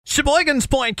Sheboygan's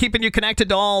Point, keeping you connected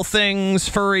to all things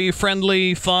furry,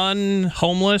 friendly, fun,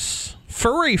 homeless.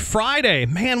 Furry Friday.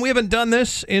 Man, we haven't done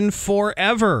this in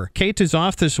forever. Kate is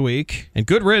off this week, and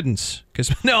good riddance.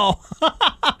 Because, no,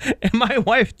 and my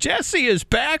wife, Jessie, is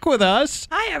back with us.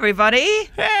 Hi, everybody.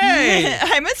 Hey.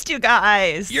 I missed you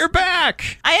guys. You're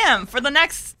back. I am for the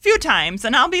next few times,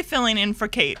 and I'll be filling in for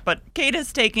Kate. But Kate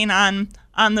is taking on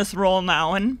this role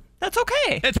now, and that's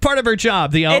okay. It's part of her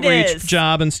job, the outreach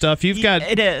job and stuff. You've got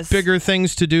bigger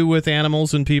things to do with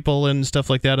animals and people and stuff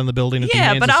like that in the building. At the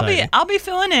Humane Society. I'll be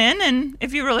filling in, and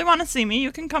if you really want to see me,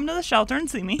 you can come to the shelter and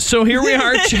see me. So here we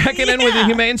are checking in with the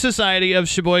Humane Society of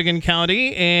Sheboygan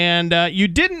County, and you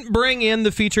didn't bring in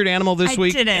the featured animal this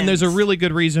week, and there's a really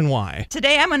good reason why.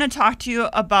 Today I'm going to talk to you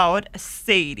about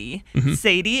Sadie.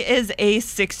 Sadie is a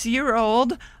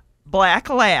 6-year-old black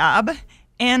lab.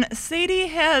 And Sadie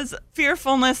has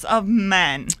fearfulness of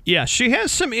men. Yeah, she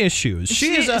has some issues.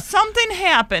 Something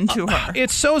happened to her.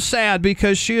 It's so sad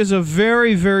because she is a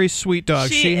very, very sweet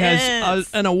dog. She has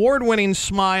an award-winning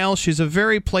smile. She's a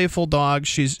very playful dog.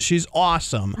 She's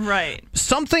awesome. Right.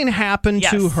 Something happened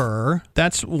to her.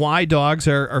 That's why dogs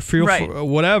are fearful,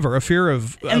 whatever, a fear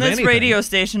of And this anything. Radio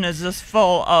station is just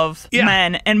full of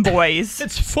men and boys.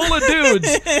 It's full of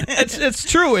dudes. It's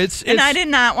true. And I did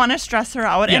not want to stress her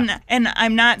out. Yeah. And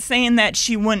I'm not saying that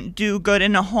she wouldn't do good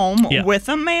in a home with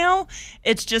a male.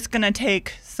 It's just going to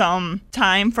take some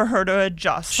time for her to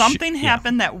adjust. Something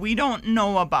happened that we don't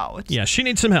know about. Yeah, she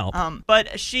needs some help.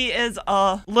 But she is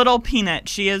a little peanut.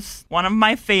 She is one of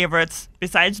my favorites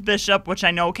besides Bishop, which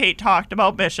I know Kate talked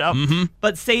about Bishop.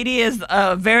 But Sadie is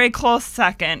a very close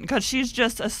second because she's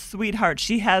just a sweetheart.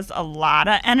 She has a lot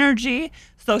of energy,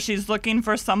 so she's looking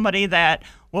for somebody that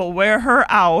will wear her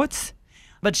out.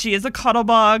 But she is a cuddle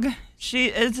bug. She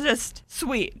is just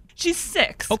sweet. She's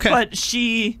 6, but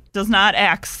she does not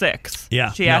act 6.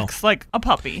 Yeah, she acts like a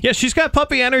puppy. Yeah, she's got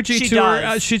puppy energy to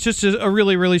her. She's just a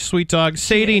really, really sweet dog.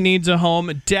 Sadie needs a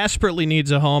home, desperately needs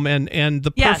a home, and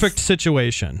the perfect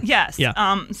situation. Yes.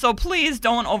 Yeah. So please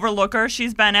don't overlook her.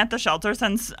 She's been at the shelter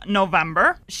since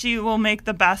November. She will make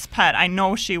the best pet. I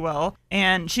know she will.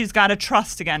 And she's got to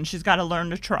trust again. She's got to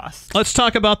learn to trust. Let's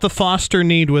talk about the foster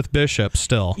need with Bishop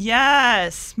still.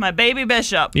 Yes, my baby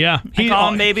Bishop. Yeah. I call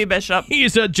him Baby Bishop.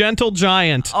 He's a gentle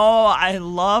giant. Oh, I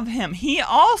love him. He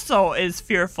also is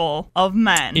fearful of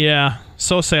men. Yeah,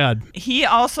 so sad. He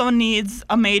also needs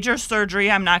a major surgery.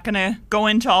 I'm not going to go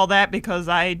into all that because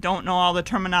I don't know all the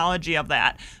terminology of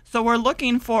that. So we're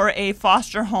looking for a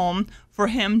foster home for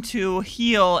him to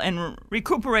heal and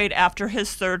recuperate after his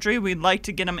surgery. We'd like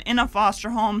to get him in a foster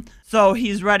home so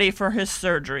he's ready for his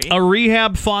surgery. A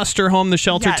rehab foster home. The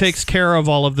shelter takes care of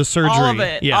all of the surgery. All of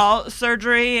it. Yeah. All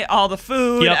surgery, all the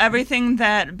food, everything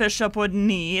that Bishop would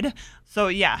need. So,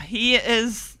 yeah, he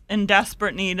is in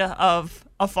desperate need of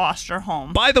a foster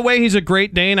home. By the way, he's a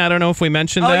Great Dane. I don't know if we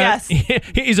mentioned that.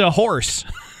 Yes. He's a horse.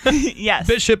 Yes.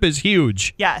 Bishop is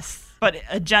huge. Yes, but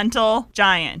a gentle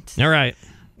giant. All right.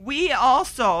 We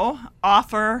also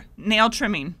offer nail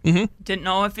trimming. Didn't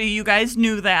know if you guys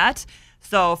knew that.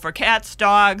 So for cats,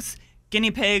 dogs, guinea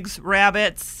pigs,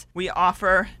 rabbits, we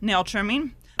offer nail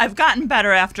trimming. I've gotten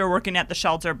better after working at the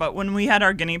shelter, but when we had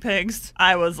our guinea pigs,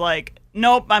 I was like,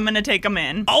 nope, I'm going to take them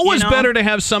in. Always better to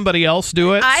have somebody else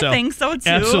do it. I think so, too.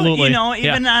 Absolutely.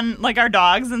 Even on, like, our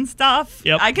dogs and stuff.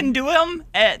 Yep. I can do them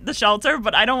at the shelter,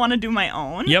 but I don't want to do my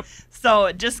own. Yep.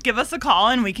 So just give us a call,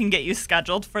 and we can get you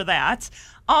scheduled for that.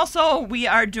 Also, we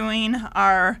are doing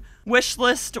our Wish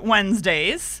List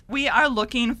Wednesdays. We are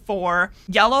looking for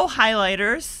yellow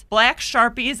highlighters, black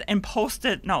Sharpies, and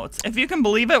Post-it notes. If you can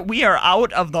believe it, we are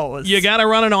out of those. You got to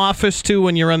run an office, too,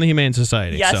 when you run the Humane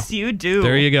Society. Yes, you do.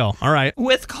 There you go. All right.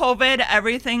 With COVID,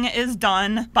 everything is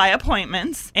done by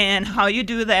appointments. And how you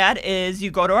do that is you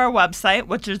go to our website,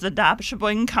 which is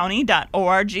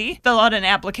adoptsheboygancounty.org, fill out an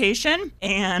application,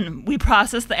 and we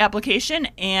process the application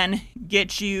and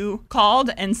get you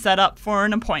called and set up for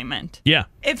an appointment. Yeah.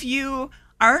 If you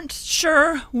aren't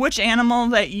sure which animal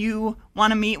that you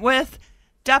want to meet with,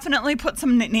 definitely put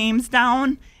some names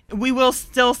down. We will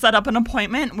still set up an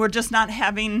appointment. We're just not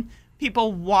having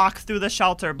people walk through the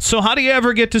shelter. So how do you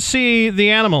ever get to see the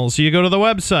animals? You go to the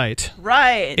website.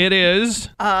 Right. It is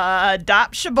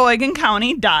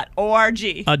adoptsheboygancounty.org.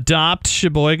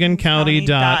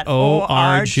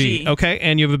 adoptsheboygancounty.org. Okay,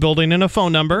 and you have a building and a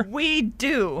phone number? We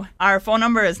do. Our phone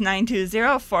number is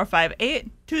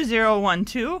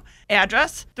 920-458-2012.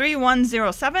 Address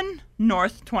 3107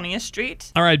 North 20th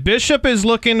Street. All right, Bishop is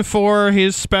looking for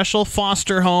his special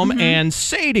foster home, and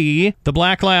Sadie, the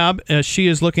black lab, she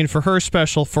is looking for her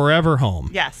special forever home.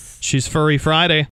 Yes. She's Furry Friday.